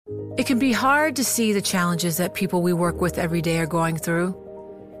It can be hard to see the challenges that people we work with every day are going through.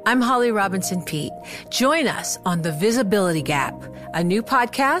 I'm Holly Robinson Pete. Join us on The Visibility Gap, a new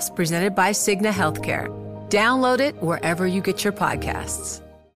podcast presented by Cigna Healthcare. Download it wherever you get your podcasts.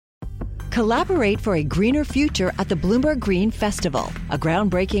 Collaborate for a greener future at the Bloomberg Green Festival, a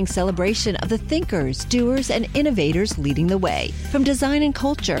groundbreaking celebration of the thinkers, doers, and innovators leading the way. From design and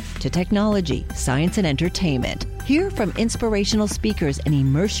culture to technology, science, and entertainment. Hear from inspirational speakers and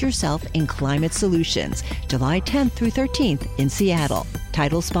immerse yourself in climate solutions. July 10th through 13th in Seattle.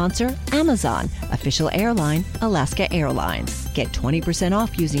 Title sponsor, Amazon. Official airline, Alaska Airlines. Get 20%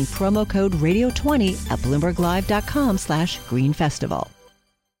 off using promo code radio20 at bloomberglive.com/greenfestival.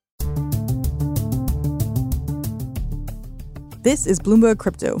 This is Bloomberg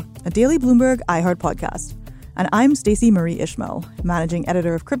Crypto, a daily Bloomberg iHeart podcast. And I'm Stacey Marie Ishmael, managing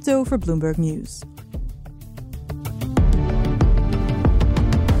editor of crypto for Bloomberg News.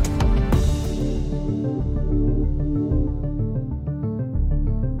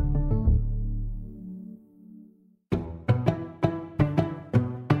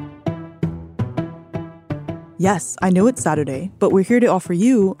 Yes, I know it's Saturday, but we're here to offer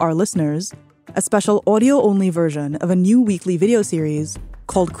you, our listeners, a special audio-only version of a new weekly video series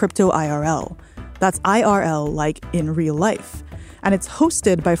called Crypto IRL. That's IRL like in real life. And it's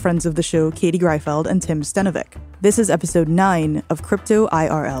hosted by friends of the show Katie Greifeld and Tim Stenovic. This is episode 9 of Crypto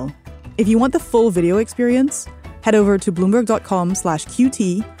IRL. If you want the full video experience, head over to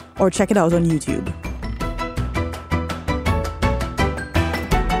bloomberg.com/QT or check it out on YouTube.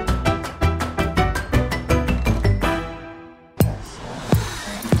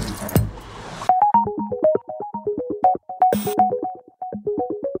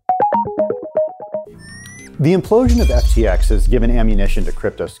 The implosion of FTX has given ammunition to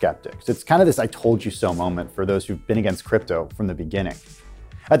crypto skeptics. It's kind of this I told you so moment for those who've been against crypto from the beginning.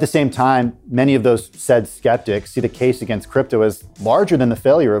 At the same time, many of those said skeptics see the case against crypto as larger than the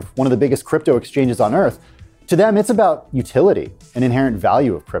failure of one of the biggest crypto exchanges on earth. To them, it's about utility and inherent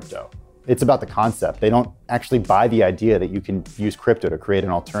value of crypto. It's about the concept. They don't actually buy the idea that you can use crypto to create an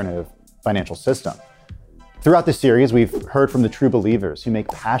alternative financial system. Throughout this series, we've heard from the true believers who make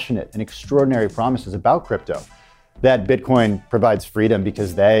passionate and extraordinary promises about crypto, that Bitcoin provides freedom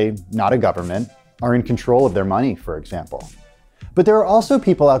because they, not a government, are in control of their money, for example. But there are also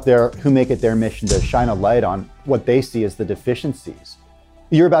people out there who make it their mission to shine a light on what they see as the deficiencies.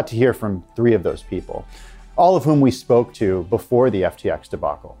 You're about to hear from 3 of those people, all of whom we spoke to before the FTX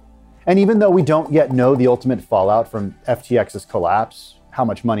debacle. And even though we don't yet know the ultimate fallout from FTX's collapse, how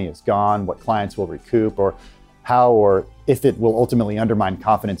much money is gone, what clients will recoup, or how or if it will ultimately undermine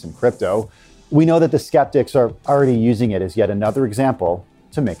confidence in crypto, we know that the skeptics are already using it as yet another example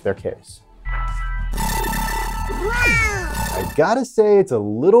to make their case. I gotta say, it's a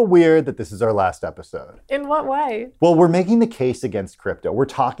little weird that this is our last episode. In what way? Well, we're making the case against crypto. We're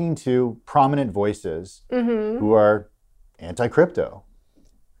talking to prominent voices who are anti-crypto.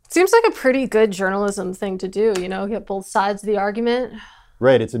 Seems like a pretty good journalism thing to do, get both sides of the argument.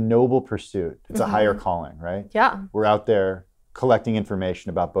 Right, it's a noble pursuit. It's a higher calling, right? Yeah. We're out there collecting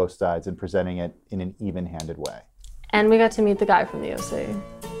information about both sides and presenting it in an even-handed way. And we got to meet the guy from the OC.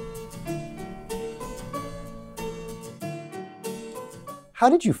 How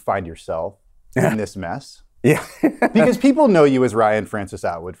did you find yourself in this mess? Yeah. Because people know you as Ryan Francis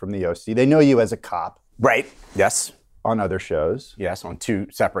Atwood from the OC. They know you as a cop. Right. Yes. On other shows. Yes, on 2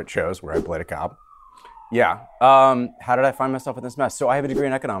 separate shows where I played a cop. Yeah. How did I find myself in this mess? So I have a degree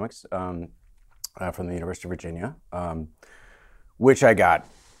in economics from the University of Virginia, which I got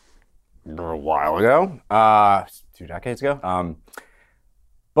a while ago, 2 decades ago.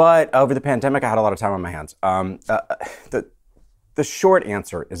 But over the pandemic, I had a lot of time on my hands. The short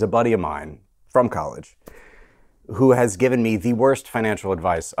answer is a buddy of mine from college who has given me the worst financial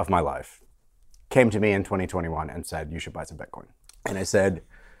advice of my life came to me in 2021 and said, you should buy some Bitcoin. And I said,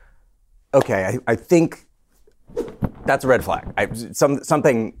 okay, I think that's a red flag.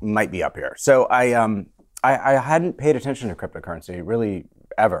 Something might be up here. So I hadn't paid attention to cryptocurrency really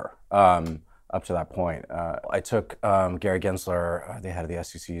ever up to that point. I took Gary Gensler, the head of the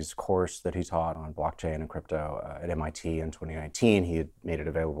SEC's course that he taught on blockchain and crypto at MIT in 2019. He had made it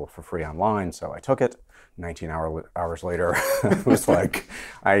available for free online, so I took it. 19 hours later, it was like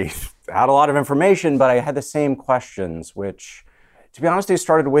I had a lot of information, but I had the same questions, which, to be honest, they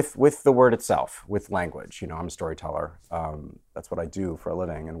started with the word itself, with language. I'm a storyteller. That's what I do for a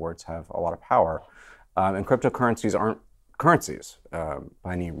living, and words have a lot of power. And cryptocurrencies aren't currencies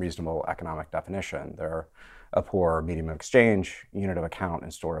by any reasonable economic definition. They're a poor medium of exchange, unit of account,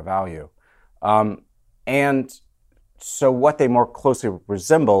 and store of value. And so what they more closely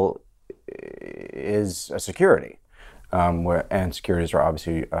resemble is a security. And securities are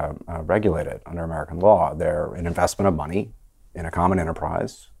obviously regulated under American law. They're an investment of money in a common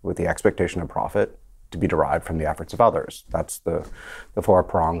enterprise with the expectation of profit to be derived from the efforts of others. That's the four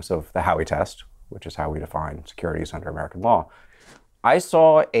prongs of the Howey test, which is how we define securities under American law. I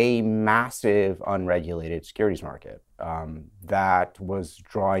saw a massive unregulated securities market that was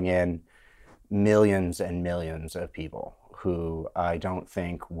drawing in millions and millions of people who I don't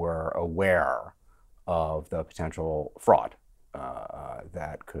think were aware of the potential fraud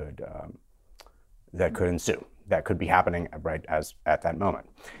that could ensue, that could be happening right as at that moment.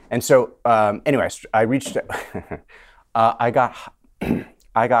 And so, anyways, I reached. I got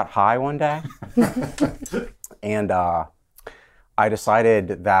high one day, and I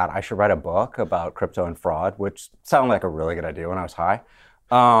decided that I should write a book about crypto and fraud, which sounded like a really good idea when I was high.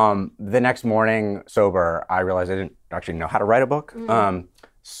 The next morning, sober, I realized I didn't actually know how to write a book.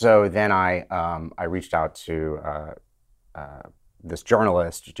 So then I reached out to this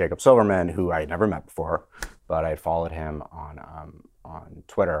journalist, Jacob Silverman, who I had never met before, but I had followed him on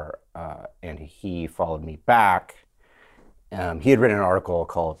Twitter, and he followed me back. He had written an article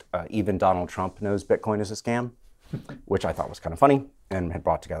called "Even Donald Trump Knows Bitcoin is a Scam," which I thought was kind of funny, and had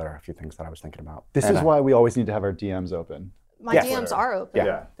brought together a few things that I was thinking about. This is why we always need to have our DMs open. My DMs are open.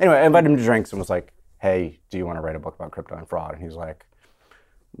 Yeah. Anyway, I invited him to drinks and was like, "Hey, do you want to write a book about crypto and fraud?" And he's like,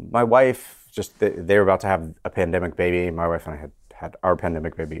 "My wife they were about to have a pandemic baby. My wife and I had our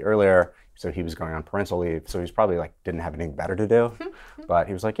pandemic baby earlier, so he was going on parental leave. So he's probably like didn't have anything better to do." But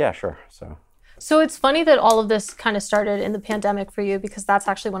he was like, "Yeah, sure." So it's funny that all of this kind of started in the pandemic for you, because that's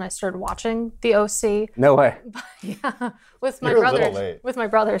actually when I started watching the OC. No way. Yeah, with my You're a brothers. little late. With my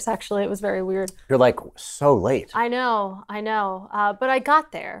brothers, actually, it was very weird. You're like so late. I know. But I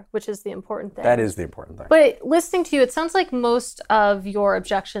got there, which is the important thing. That is the important thing. But listening to you, it sounds like most of your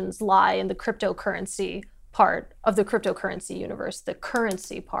objections lie in the cryptocurrency part of the cryptocurrency universe, the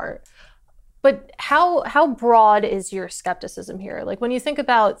currency part. But how broad is your skepticism here? Like when you think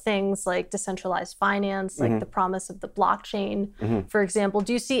about things like decentralized finance, like the promise of the blockchain, for example,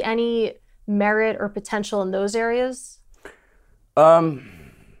 do you see any merit or potential in those areas? I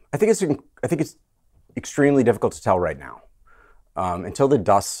think it's extremely difficult to tell right now. Until the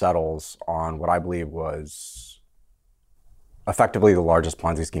dust settles on what I believe was effectively the largest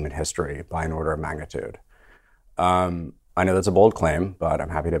Ponzi scheme in history by an order of magnitude. I know that's a bold claim, but I'm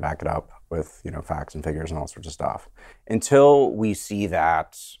happy to back it up with facts and figures and all sorts of stuff. Until we see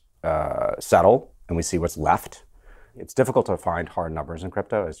that settle and we see what's left, it's difficult to find hard numbers in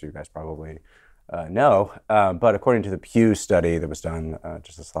crypto, as you guys probably know. But according to the Pew study that was done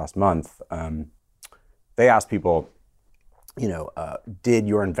just this last month, they asked people, did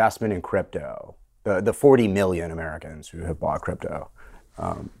your investment in crypto, the 40 million Americans who have bought crypto,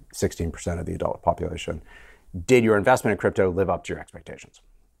 16% of the adult population, did your investment in crypto live up to your expectations?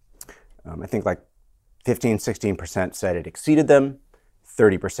 I think like 15, 16% said it exceeded them,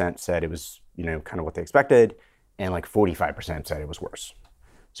 30% said it was, kind of what they expected, and like 45% said it was worse.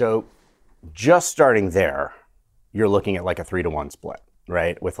 So just starting there, you're looking at like a 3-to-1 split,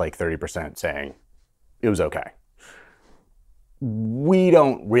 right? With like 30% saying it was okay. We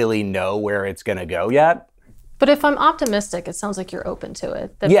don't really know where it's going to go yet. But if I'm optimistic, it sounds like you're open to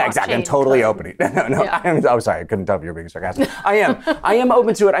it. Yeah, exactly. I'm totally open. No. Yeah. I'm sorry. I couldn't tell if you were being sarcastic. I am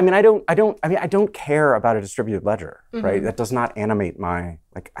open to it. I mean, I don't care about a distributed ledger, right? That does not animate my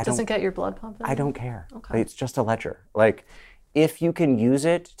Doesn't get your blood pumping. I don't care. Okay. It's just a ledger. Like, if you can use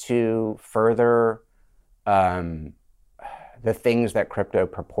it to further the things that crypto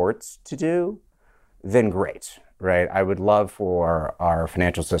purports to do, then great. Right, I would love for our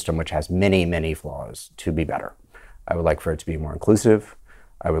financial system, which has many, many flaws, to be better. I would like for it to be more inclusive.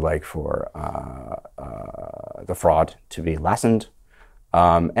 I would like for the fraud to be lessened.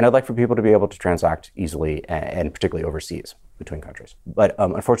 And I'd like for people to be able to transact easily, and particularly overseas between countries. But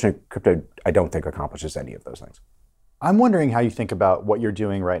unfortunately, crypto, I don't think accomplishes any of those things. I'm wondering how you think about what you're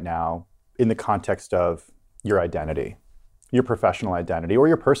doing right now in the context of your identity, your professional identity, or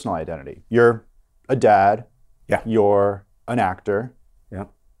your personal identity. You're a dad. Yeah. You're an actor. Yeah.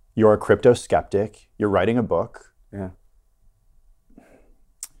 You're a crypto skeptic. You're writing a book. Yeah.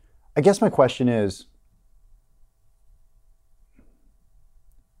 I guess my question is,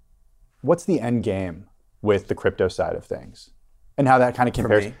 what's the end game with the crypto side of things? And how that kind of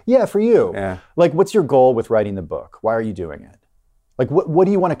compares? For me? Yeah, for you. Yeah. Like, what's your goal with writing the book? Why are you doing it? Like, what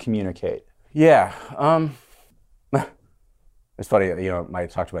do you want to communicate? Yeah. It's funny, I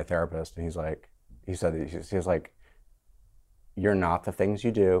talked to my therapist, and he said, you're not the things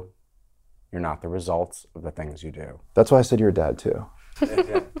you do, You're not the results of the things you do. That's why I said you're a dad too.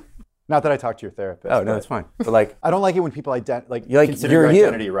 Not that I talked to your therapist. Oh no, that's fine. But like, I don't like it when people consider you're your you.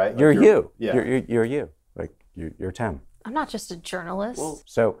 identity, right? Like You're you. Yeah. You're you. Like you're Tim. I'm not just a journalist.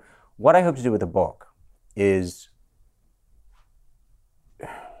 So what I hope to do with the book is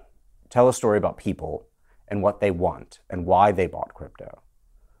tell a story about people and what they want and why they bought crypto,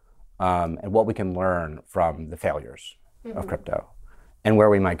 and what we can learn from the failures of crypto and where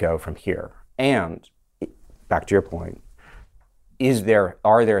we might go from here. And back to your point,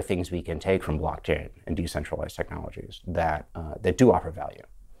 are there things we can take from blockchain and decentralized technologies that do offer value?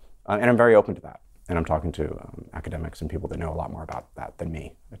 And I'm very open to that. And I'm talking to academics and people that know a lot more about that than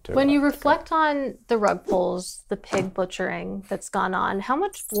me. When you reflect on the rug pulls, the pig butchering that's gone on, how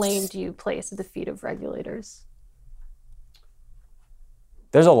much blame do you place at the feet of regulators?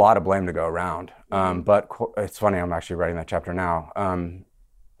 There's a lot of blame to go around. But it's funny, I'm actually writing that chapter now.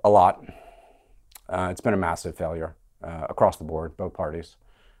 A lot. It's been a massive failure across the board, both parties.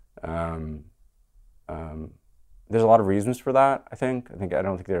 There's a lot of reasons for that, I think. I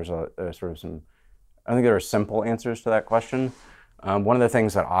don't think there's I don't think there are simple answers to that question. One of the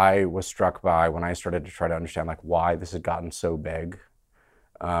things that I was struck by when I started to try to understand like why this has gotten so big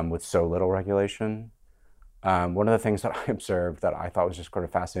with so little regulation, one of the things that I observed that I thought was just kind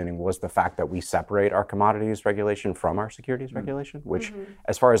of fascinating was the fact that we separate our commodities regulation from our securities regulation, which,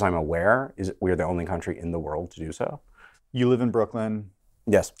 as far as I'm aware, we're the only country in the world to do so. You live in Brooklyn.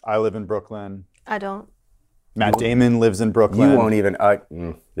 Yes. I live in Brooklyn. I don't. Matt Damon lives in Brooklyn. You won't even,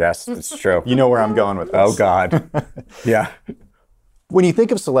 yes, it's true. You know where I'm going with this. Oh, God. Yeah. When you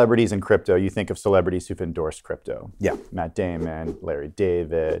think of celebrities in crypto, you think of celebrities who've endorsed crypto. Yeah. Matt Damon, Larry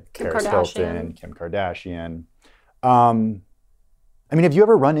David, Kim Paris Kardashian. Hilton, Kim Kardashian. I mean, have you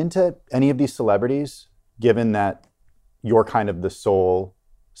ever run into any of these celebrities, given that you're kind of the sole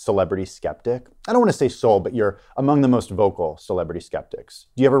celebrity skeptic? I don't want to say sole, but you're among the most vocal celebrity skeptics.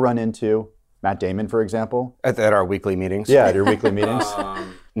 Do you ever run into Matt Damon, for example? At our weekly meetings? Yeah, at your weekly meetings?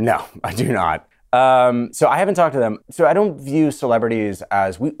 No, I do not. So I haven't talked to them. So I don't view celebrities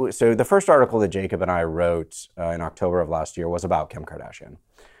as so the first article that Jacob and I wrote in October of last year was about Kim Kardashian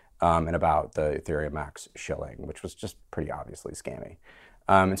and about the Ethereum Max shilling, which was just pretty obviously scammy.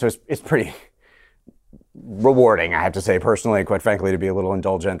 And so it's pretty rewarding, I have to say personally, quite frankly, to be a little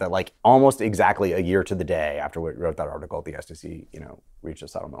indulgent that like almost exactly a year to the day after we wrote that article, the SEC, reached a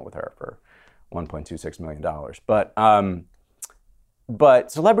settlement with her for $1.26 million.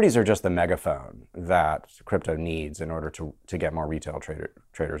 But celebrities are just the megaphone that crypto needs in order to get more retail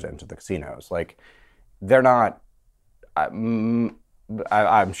traders into the casinos. Like, they're not.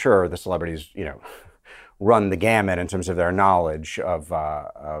 I'm sure the celebrities, run the gamut in terms of their knowledge of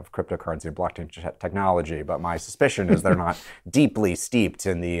cryptocurrency and blockchain technology. But my suspicion is they're not deeply steeped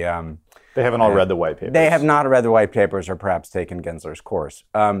in the. They haven't all read the white papers. They have not read the white papers or perhaps taken Gensler's course.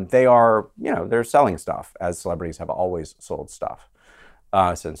 They are, they're selling stuff, as celebrities have always sold stuff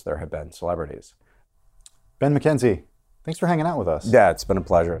since there have been celebrities. Ben McKenzie, thanks for hanging out with us. Yeah, it's been a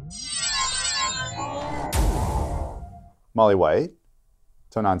pleasure. Molly White,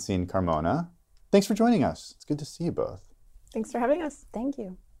 Tonantzin Carmona, thanks for joining us. It's good to see you both. Thanks for having us. Thank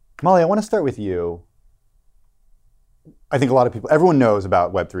you. Molly, I want to start with you. I think a lot of people, everyone knows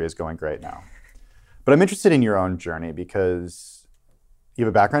about Web3 is going great now. But I'm interested in your own journey because you have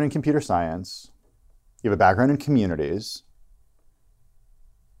a background in computer science, you have a background in communities.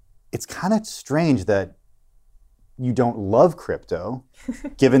 It's kind of strange that you don't love crypto,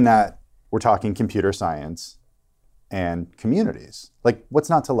 given that we're talking computer science and communities. Like, what's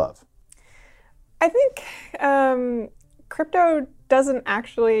not to love? I think crypto doesn't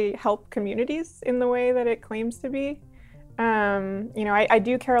actually help communities in the way that it claims to be. I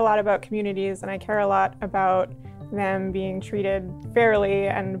do care a lot about communities, and I care a lot about them being treated fairly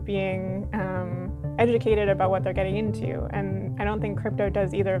and being educated about what they're getting into. And I don't think crypto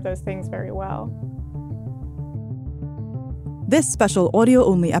does either of those things very well. This special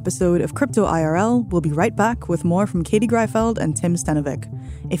audio-only episode of Crypto IRL will be right back with more from Katie Greifeld and Tim Stenovic.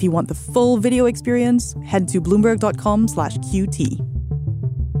 If you want the full video experience, head to bloomberg.com/QT.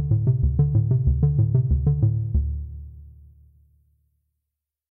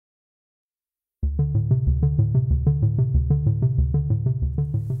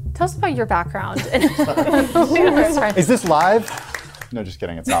 Tell us about your background. Is this live? No, just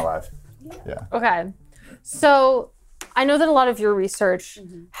kidding. It's not live. Yeah. Okay. So I know that a lot of your research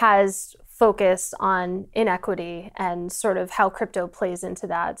has focused on inequity and sort of how crypto plays into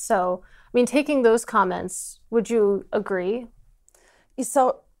that. So, taking those comments, would you agree?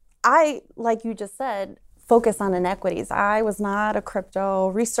 So I, like you just said, focus on inequities. I was not a crypto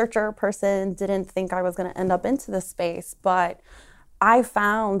researcher person, didn't think I was going to end up into this space, but I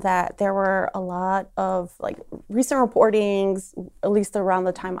found that there were a lot of like recent reportings, at least around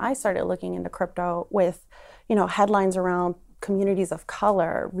the time I started looking into crypto, with, you know, headlines around communities of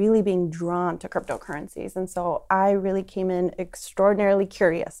color really being drawn to cryptocurrencies. And so I really came in extraordinarily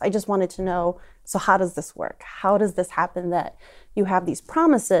curious. I just wanted to know, so how does this work? How does this happen that you have these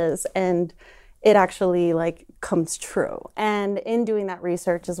promises and it actually like comes true? And in doing that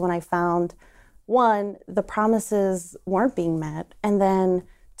research is when I found, one, the promises weren't being met. And then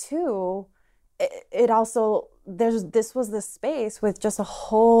two, it also, this was the space with just a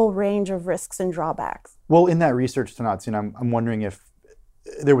whole range of risks and drawbacks. Well, in that research, Tanatsin, I'm wondering if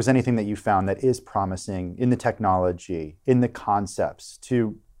there was anything that you found that is promising in the technology, in the concepts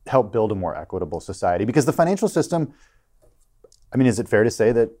to help build a more equitable society. Because the financial system, I mean, is it fair to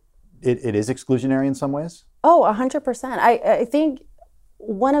say that it is exclusionary in some ways? Oh, 100%. I think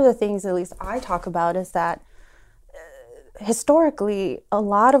one of the things, at least I talk about, is that historically, a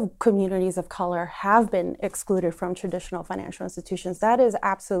lot of communities of color have been excluded from traditional financial institutions. That is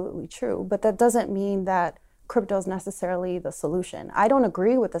absolutely true, but that doesn't mean that crypto is necessarily the solution. I don't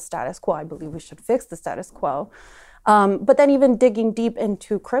agree with the status quo. I believe we should fix the status quo. But then even digging deep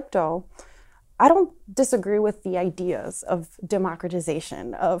into crypto, I don't disagree with the ideas of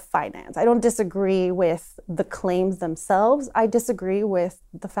democratization of finance. I don't disagree with the claims themselves. I disagree with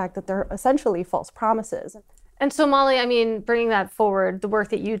the fact that they're essentially false promises. And so, Molly, I mean, bringing that forward, the work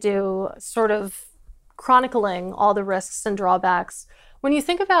that you do, sort of chronicling all the risks and drawbacks, when you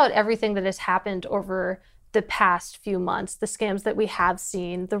think about everything that has happened over the past few months, the scams that we have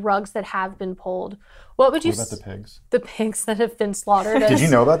seen, the rugs that have been pulled, what would you... What about the pigs? The pigs that have been slaughtered. Did you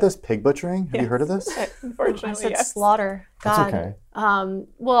know about this, pig butchering? Have you heard of this? Unfortunately, I said yes. slaughter. God. That's okay.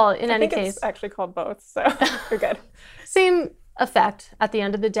 Well, in any I think case... it's actually called both, so you're good. Same effect at the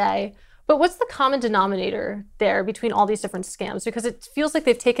end of the day. But what's the common denominator there between all these different scams? Because it feels like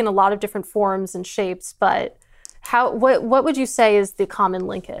they've taken a lot of different forms and shapes, but what would you say is the common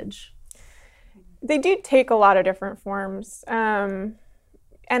linkage? They do take a lot of different forms. And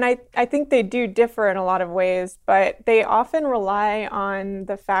I think they do differ in a lot of ways, but they often rely on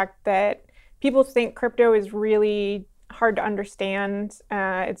the fact that people think crypto is really hard to understand.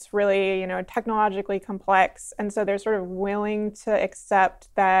 It's really, technologically complex. And so they're sort of willing to accept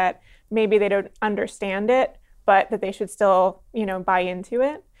that maybe they don't understand it, but that they should still, buy into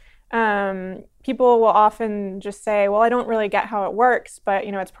it. People will often just say, well, I don't really get how it works, but,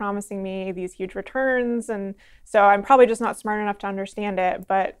 it's promising me these huge returns. And so I'm probably just not smart enough to understand it,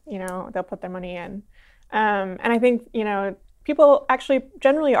 but, they'll put their money in. And I think, people actually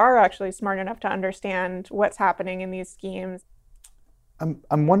generally are actually smart enough to understand what's happening in these schemes.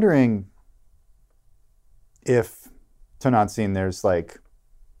 I'm wondering if, Tanatsin, there's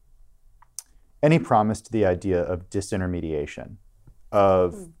any promise to the idea of disintermediation,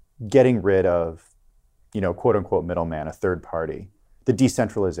 of getting rid of, quote unquote middleman, a third party, the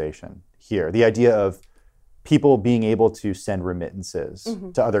decentralization here, the idea of people being able to send remittances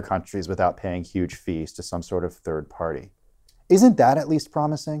to other countries without paying huge fees to some sort of third party. Isn't that at least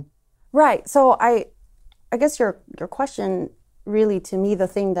promising? Right. So I guess your question, really, to me, the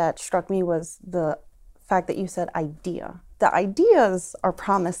thing that struck me was the fact that you said idea. The ideas are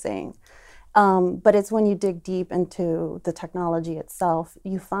promising. But it's when you dig deep into the technology itself,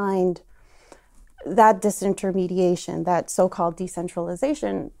 you find that disintermediation, that so-called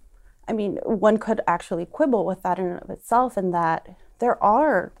decentralization. I mean, one could actually quibble with that in and of itself, in that there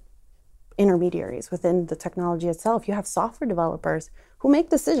are intermediaries within the technology itself. You have software developers who make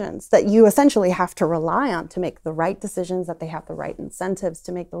decisions that you essentially have to rely on to make the right decisions, that they have the right incentives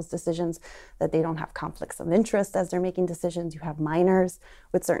to make those decisions, that they don't have conflicts of interest as they're making decisions. You have miners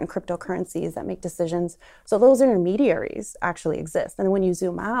with certain cryptocurrencies that make decisions. So those intermediaries actually exist. And when you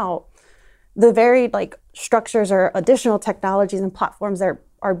zoom out, the very structures or additional technologies and platforms that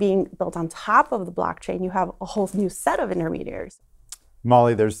are being built on top of the blockchain, you have a whole new set of intermediaries.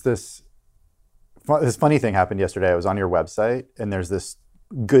 Molly, there's this funny thing happened yesterday. I was on your website, and there's this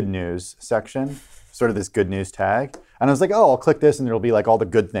good news section, sort of this good news tag. And I was like, oh, I'll click this, and it'll be all the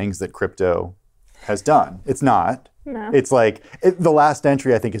good things that crypto has done. It's not. No. It's the last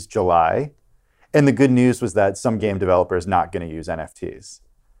entry, I think, is July. And the good news was that some game developer is not going to use NFTs.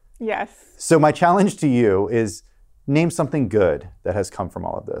 Yes. So my challenge to you is name something good that has come from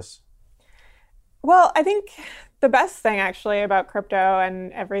all of this. Well, I think the best thing actually about crypto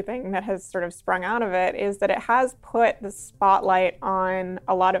and everything that has sort of sprung out of it is that it has put the spotlight on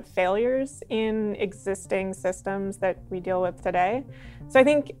a lot of failures in existing systems that we deal with today. So I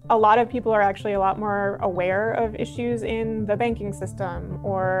think a lot of people are actually a lot more aware of issues in the banking system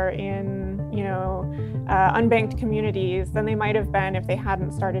or in, unbanked communities than they might have been if they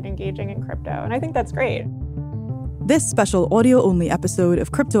hadn't started engaging in crypto. And I think that's great. This special audio-only episode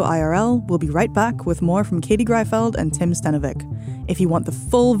of Crypto IRL will be right back with more from Katie Greifeld and Tim Stenovic. If you want the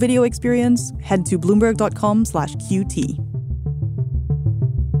full video experience, head to bloomberg.com/QT.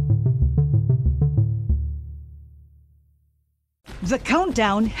 The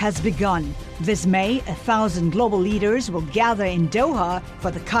countdown has begun. This May, 1,000 global leaders will gather in Doha for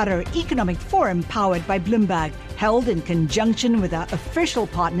the Qatar Economic Forum powered by Bloomberg, held in conjunction with our official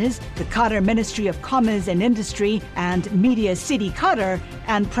partners, the Qatar Ministry of Commerce and Industry and Media City Qatar,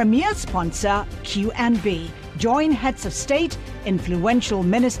 and premier sponsor QNB. Join heads of state, influential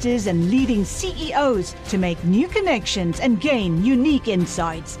ministers, and leading CEOs to make new connections and gain unique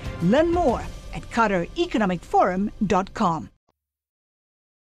insights. Learn more at QatarEconomicForum.com.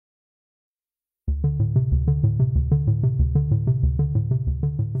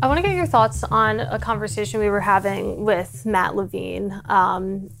 I want to get your thoughts on a conversation we were having with Matt Levine.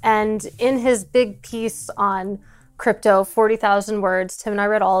 And in his big piece on crypto, 40,000 words, Tim and I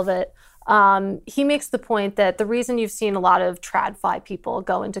read all of it, he makes the point that the reason you've seen a lot of TradFi people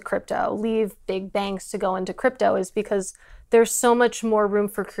go into crypto, leave big banks to go into crypto, is because there's so much more room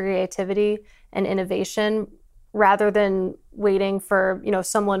for creativity and innovation rather than waiting for,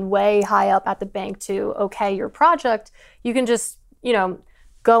 someone way high up at the bank to okay your project. You can just,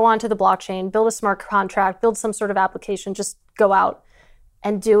 go onto the blockchain, build a smart contract, build some sort of application, just go out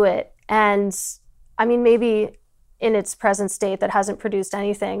and do it. And I mean, maybe in its present state that hasn't produced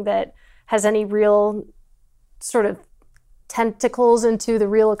anything that has any real sort of tentacles into the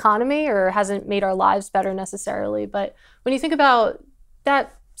real economy or hasn't made our lives better necessarily. But when you think about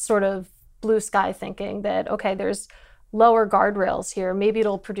that sort of blue sky thinking that, okay, there's lower guardrails here, maybe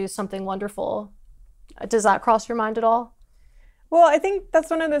it'll produce something wonderful. Does that cross your mind at all? Well, I think that's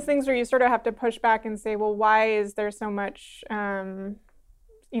one of those things where you sort of have to push back and say, well, why is there so much, why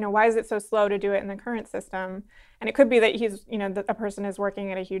is it so slow to do it in the current system? And it could be that that a person is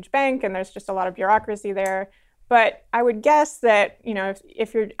working at a huge bank and there's just a lot of bureaucracy there. But I would guess that,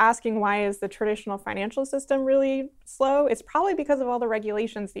 if you're asking why is the traditional financial system really slow, it's probably because of all the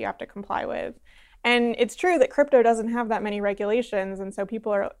regulations that you have to comply with. And it's true that crypto doesn't have that many regulations, and so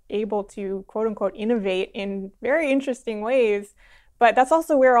people are able to, quote unquote, innovate in very interesting ways. But that's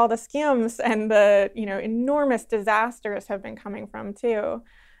also where all the scams and the, enormous disasters have been coming from too.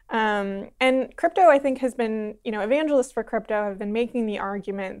 And crypto, I think, has been, evangelists for crypto have been making the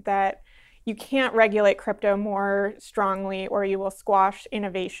argument that you can't regulate crypto more strongly or you will squash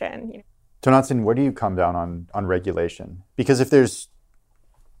innovation. Tonatsin, where do you come down on regulation? Because if there's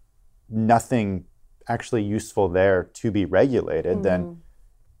nothing actually useful there to be regulated, then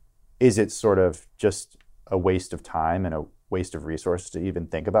is it sort of just a waste of time and a waste of resources to even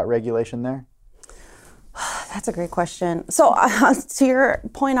think about regulation there? That's a great question. So to your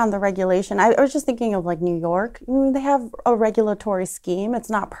point on the regulation, I was just thinking of like New York. They have a regulatory scheme. It's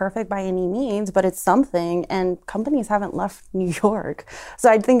not perfect by any means, but it's something. And companies haven't left New York.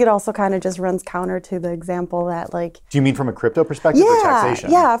 So I think it also kind of just runs counter to the example that like... Do you mean from a crypto perspective or taxation?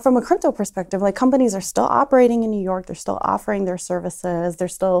 Yeah, from a crypto perspective. Like companies are still operating in New York. They're still offering their services. They're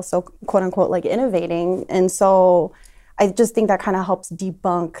still so quote unquote like innovating. And so... I just think that kind of helps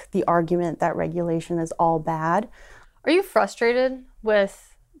debunk the argument that regulation is all bad. Are you frustrated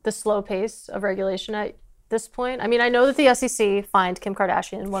with the slow pace of regulation at this point? I mean, I know that the SEC fined Kim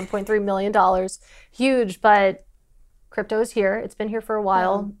Kardashian $1.3 million. Huge, but crypto is here. It's been here for a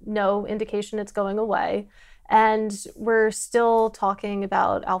while. No indication it's going away. And we're still talking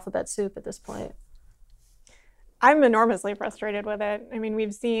about alphabet soup at this point. I'm enormously frustrated with it. I mean,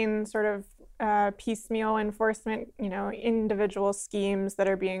 we've seen sort of piecemeal enforcement, individual schemes that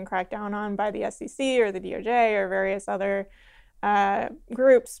are being cracked down on by the SEC or the DOJ or various other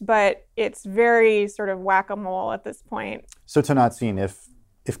groups, but it's very sort of whack-a-mole at this point. So Tonatsin,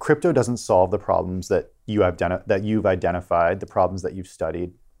 if crypto doesn't solve the problems that you've identified, the problems that you've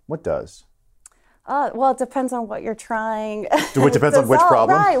studied, what does? Well, it depends on what you're trying. It depends on which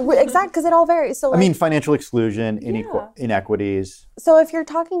problem? Right, exactly, because it all varies. So, I mean, financial exclusion, inequities. So if you're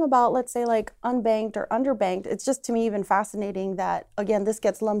talking about, let's say, like unbanked or underbanked, it's just to me even fascinating that, again, this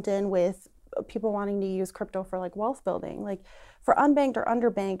gets lumped in with people wanting to use crypto for like wealth building. Like For unbanked or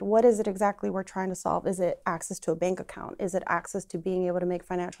underbanked, what is it exactly we're trying to solve? Is it access to a bank account? Is it access to being able to make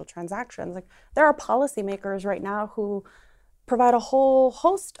financial transactions? Like, there are policymakers right now who provide a whole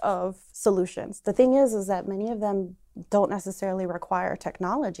host of solutions. The thing is that many of them don't necessarily require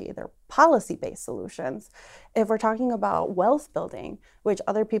technology. They're policy-based solutions. If we're talking about wealth building, which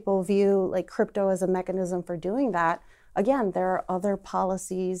other people view like crypto as a mechanism for doing that, again, there are other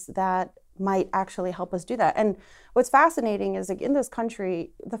policies that might actually help us do that. And what's fascinating is, like, in this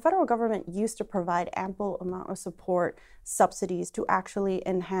country, the federal government used to provide ample amount of support, subsidies to actually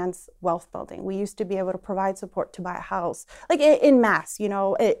enhance wealth building. We used to be able to provide support to buy a house, like in mass, you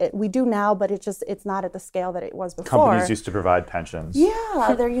know, we do now, but it's not at the scale that it was before. Companies used to provide pensions.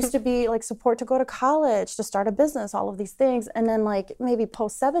 Yeah, there used to be like support to go to college, to start a business, all of these things. And then like maybe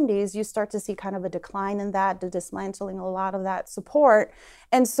post 70s, you start to see kind of a decline in that, the dismantling a lot of that support.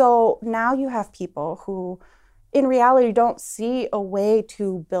 And so now you have people who in reality don't see a way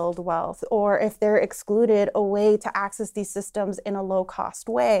to build wealth, or if they're excluded, a way to access these systems in a low cost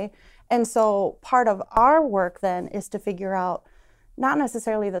way. And so part of our work then is to figure out not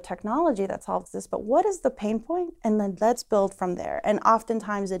necessarily the technology that solves this, but what is the pain point? And then let's build from there. And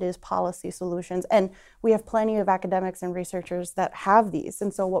oftentimes it is policy solutions. And we have plenty of academics and researchers that have these.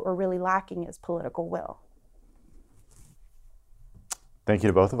 And so what we're really lacking is political will. Thank you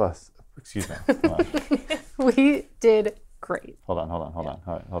to both of us. Excuse me. We did great. Hold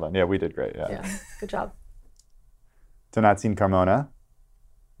on. Yeah, we did great. Yeah. Good job. To Natsine Carmona,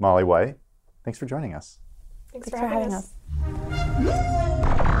 Molly White, thanks for joining us. Thanks for having us.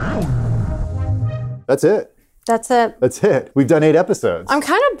 That's it. That's it. We've done 8 episodes. I'm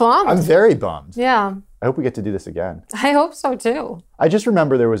kind of bummed. I'm very bummed. Yeah. I hope we get to do this again. I hope so too. I just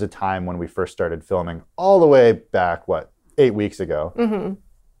remember there was a time when we first started filming all the way back, 8 weeks ago. Mm-hmm.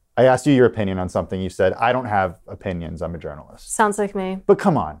 I asked you your opinion on something. You said, I don't have opinions. I'm a journalist. Sounds like me. But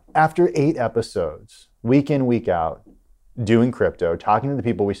come on. After 8 episodes, week in, week out, doing crypto, talking to the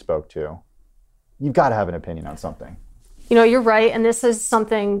people we spoke to, you've got to have an opinion on something. You know, you're right. And this is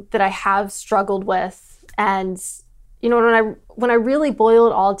something that I have struggled with. And, you know, when I really boil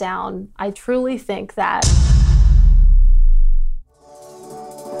it all down, I truly think that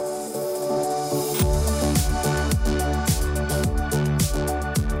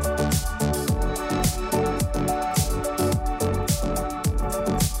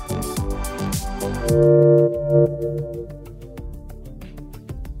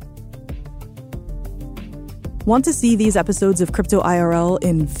Want to see these episodes of Crypto IRL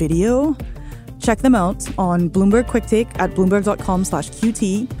in video? Check them out on Bloomberg Quick Take at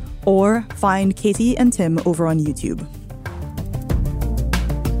bloomberg.com/QT or find Katie and Tim over on YouTube.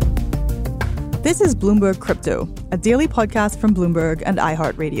 This is Bloomberg Crypto, a daily podcast from Bloomberg and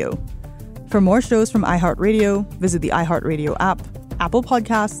iHeartRadio. For more shows from iHeartRadio, visit the iHeartRadio app, Apple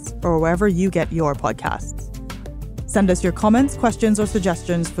Podcasts, or wherever you get your podcasts. Send us your comments, questions, or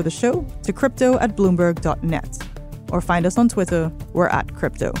suggestions for the show to crypto@bloomberg.net. Or find us on Twitter, we're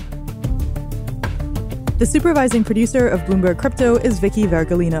 @crypto. The supervising producer of Bloomberg Crypto is Vicky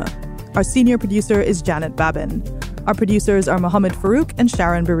Vergolina. Our senior producer is Janet Babin. Our producers are Mohammed Farouk and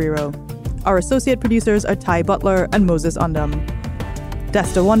Sharon Barrero. Our associate producers are Ty Butler and Moses Undum.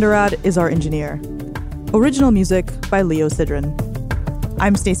 Desta Wonderad is our engineer. Original music by Leo Sidran.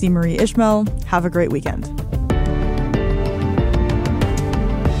 I'm Stacey Marie Ishmael. Have a great weekend.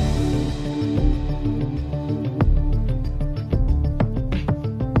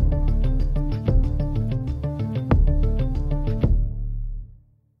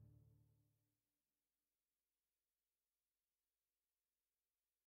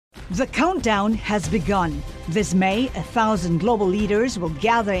 The countdown has begun. This May, 1,000 global leaders will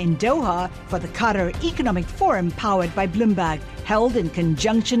gather in Doha for the Qatar Economic Forum powered by Bloomberg, held in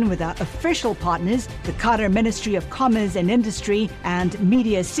conjunction with our official partners, the Qatar Ministry of Commerce and Industry and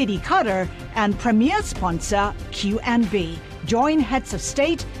Media City Qatar, and premier sponsor QNB. Join heads of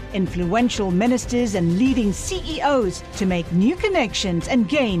state, influential ministers, and leading CEOs to make new connections and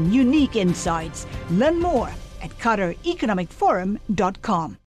gain unique insights. Learn more at QatarEconomicForum.com.